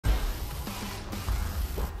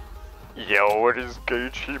Yo, it is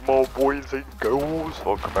Gucci, my boys and girls.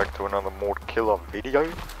 Welcome back to another Mod Killer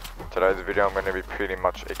video. Today's video I'm going to be pretty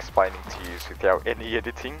much explaining to you without any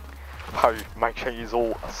editing. So make sure you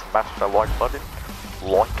all smash the like button.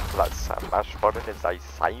 Like that smash button as they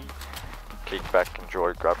say. Kick back,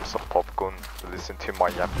 enjoy, grab some popcorn, listen to my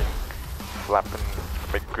yapping, flapping,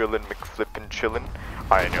 McGrillin, McFlippin, chillin'.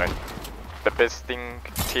 Anyway, the best thing,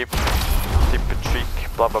 tip and trick,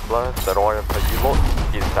 blah blah blah, that I have for you lot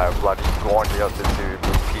is that bloody grind out the to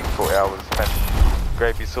repeat for hours, man.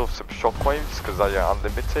 Grab yourself some shockwaves because they are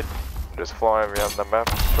unlimited. Just fly around the map,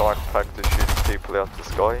 try and practice shooting people out the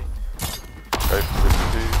sky. Go for the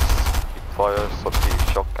boost, big fire,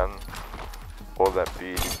 soft shotgun, all that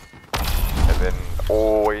beauty. And then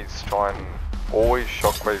always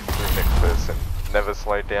shockwave to the next person. Never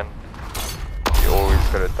slow down. You always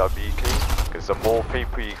got a W key, because the more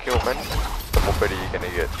people you kill, man, the more better you're gonna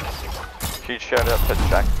get. Huge shout out to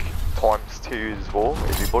Jack ×2 as well,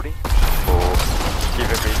 everybody, for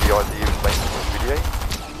giving me the idea of making this video.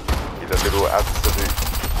 He's a little absolute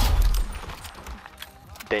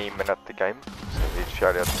demon at the game, so huge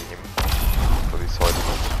shout out to him for this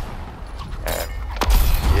idea. And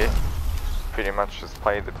yeah, pretty much just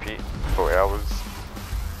play the pit for hours,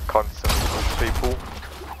 constantly push people,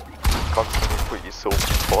 constantly put yourself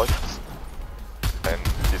in fights, and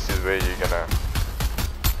this is where you're gonna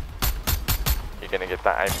get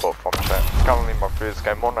that aimbot from chat. Currently my first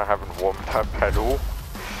game on, I haven't warmed up at all.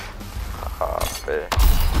 There.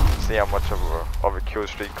 See how much of a kill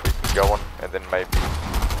streak we can go on, and then maybe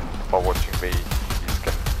by watching me, you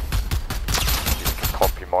can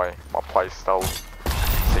copy my play style,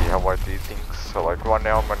 see how I do things. So like right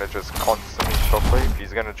now I'm gonna just constantly shockwave.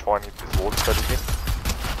 He's gonna try and hit his wall set again,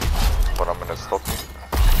 but I'm gonna stop him.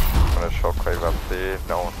 I'm gonna shockwave up there,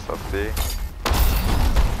 no one's up there.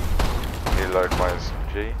 Reload my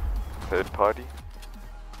SMG, third party.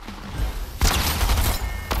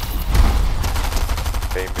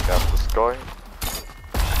 Beaming out the sky.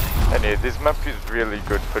 And yeah, this map is really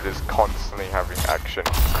good for just constantly having action.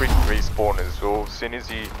 Quick respawn as well. Soon as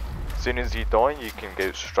you die, you can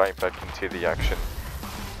get straight back into the action.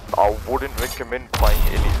 I wouldn't recommend playing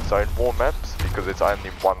any zone war maps because it's only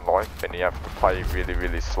one life and you have to play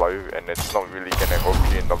really slow, and it's not really going to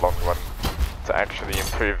help you in the long run to actually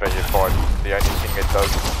improve how you fight. The only thing it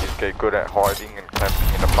does is get good at hiding and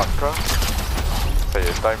camping in a bunker. So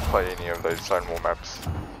yeah, don't play any of those zone war maps.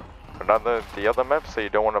 The other maps that you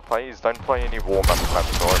don't want to play is don't play any warm up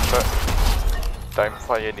maps like that. Don't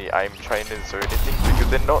play any aim trainers or anything because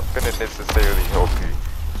they're not going to necessarily help you.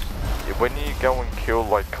 When you go and kill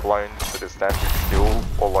like clones that are standing still,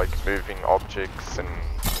 or like moving objects and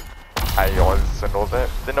AIs and all that,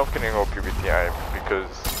 they're not going to help you with your aim,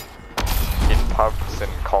 because in pubs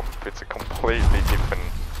and comp it's a completely different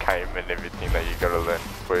game and everything that you gotta learn.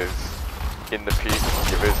 Whereas in the pit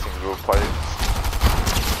you're versing real players.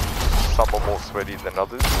 Some are more sweaty than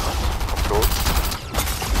others, of course,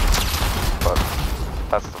 but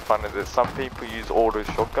that's the fun of it. Some people use auto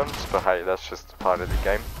shotguns, but hey, that's just part of the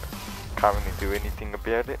game. Can't really do anything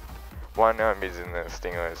about it. Right now I'm using the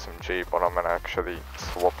Stinger SMG, but I'm gonna actually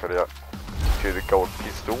swap it out to the gold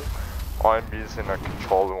pistol. I'm using a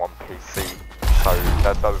controller on PC, so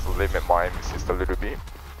that does limit my aim assist a little bit.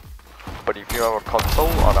 But if you have a console,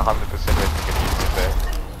 I'd 100% recommend using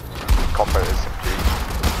the combat SMG.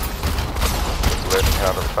 Just learning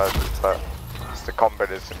how to practice that. The combat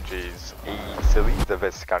SMG is easily the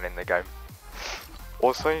best gun in the game.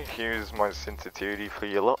 Also, here's my sensitivity for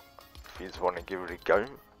you lot, if you just want to give it a go.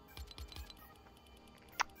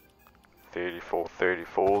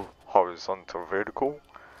 34 horizontal vertical,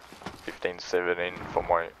 15-17 for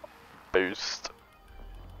my boost.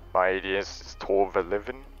 My ADS is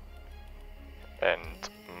 12-11, and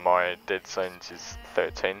my dead zones is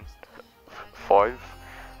 13-5.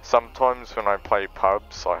 Sometimes when I play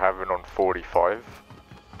pubs I have it on 45,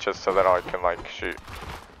 just so that I can like shoot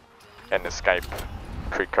and escape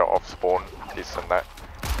quicker off spawn, this and that.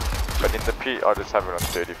 But in the pit I just have it on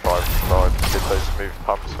 35, so I can get those smooth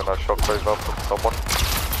pumps when I shockwave up on someone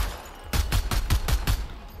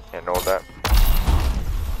and all that.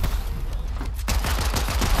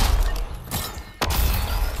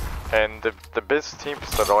 And the best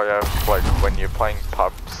tips that I have, like when you're playing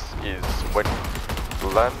pubs, is when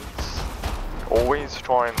lands, always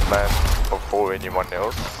try and land before anyone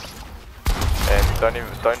else, and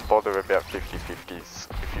don't bother about 50-50s.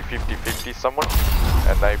 If you 50-50 someone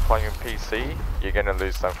and they play on PC, you're gonna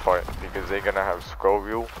lose that fight because they're gonna have scroll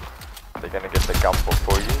wheel, they're gonna get the gun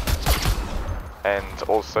before you, and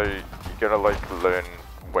also you gotta like learn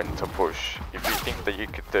when to push. If you think that you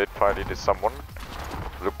could third party to someone,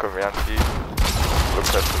 look around you, look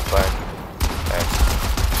at the zone, and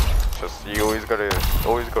just you always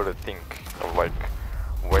gotta think of like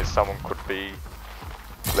where someone could be.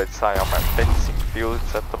 Let's say I'm at fencing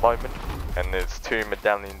fields at the moment, and there's 2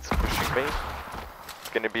 medallions pushing me. It's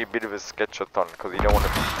gonna be a bit of a sketchathon because you don't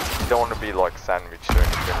want to be like sandwiched or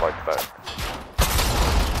anything like that.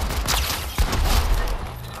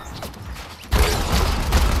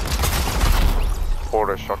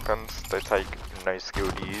 Auto shotguns, they take no skill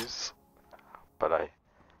to use, but I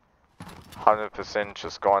 100%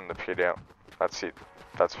 just go in the pit out. That's it.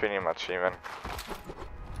 That's pretty much it, man.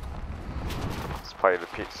 Just play the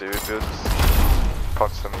pit zero builds,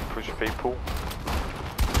 constantly push people.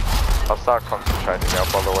 I'll start concentrating now,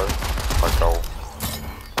 by the way. Like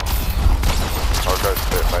I'll go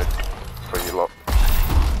spare mode for you lot.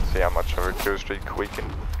 See how much of a kill streak we can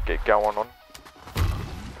get going on.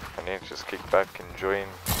 And then just kick back, enjoying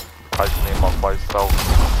taking in my playstyle.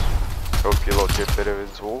 Hope you lot get better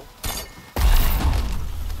as well.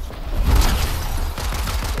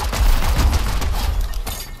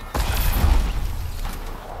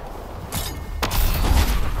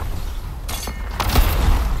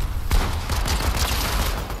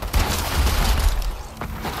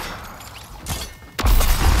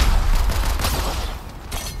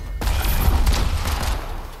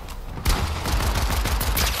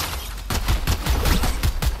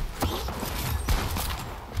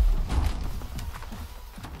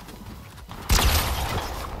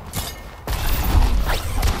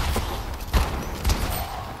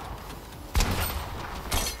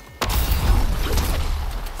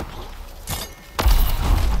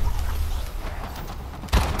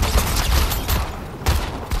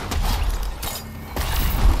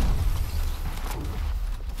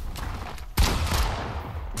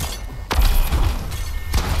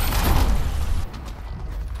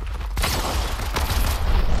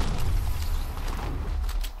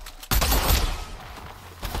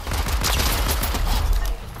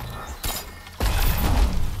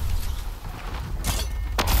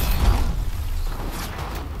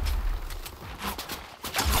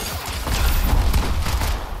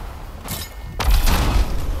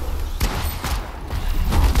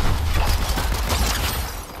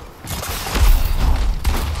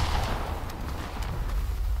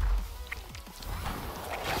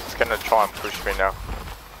 Gonna try and push me now.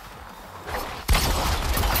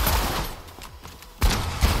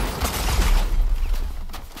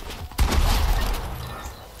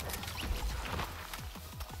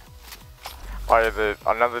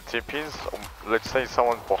 Another tip is, let's say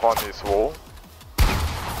someone's behind this wall,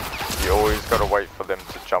 you always gotta wait for them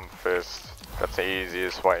to jump first. That's the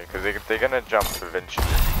easiest way, because they're gonna jump eventually.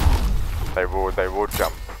 They will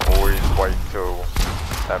jump. Always wait till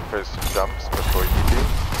that person jumps before you do,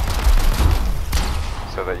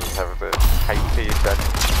 so that you have the HP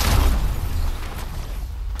advantage.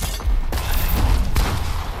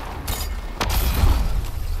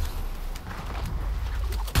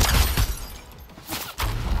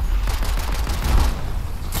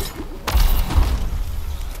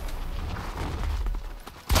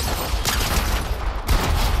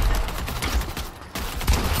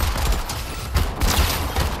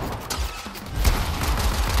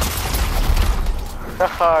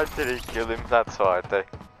 I didn't kill him, that's alright though.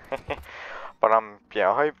 But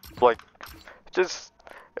yeah, I hope, like, just,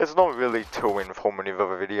 it's not really too informative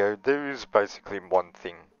of a video. There is basically one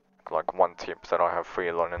thing, like one tip that I have for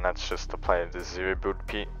you lot, and that's just to play the zero build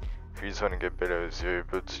pit. If you just want to get better at zero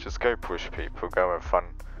builds, just go push people, go have fun.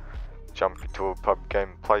 Jump into a pub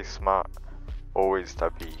game, play smart, always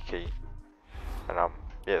W key. And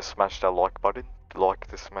yeah, smash that like button, like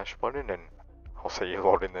the smash button, and I'll see you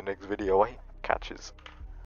lot in the next video, eh? Catches.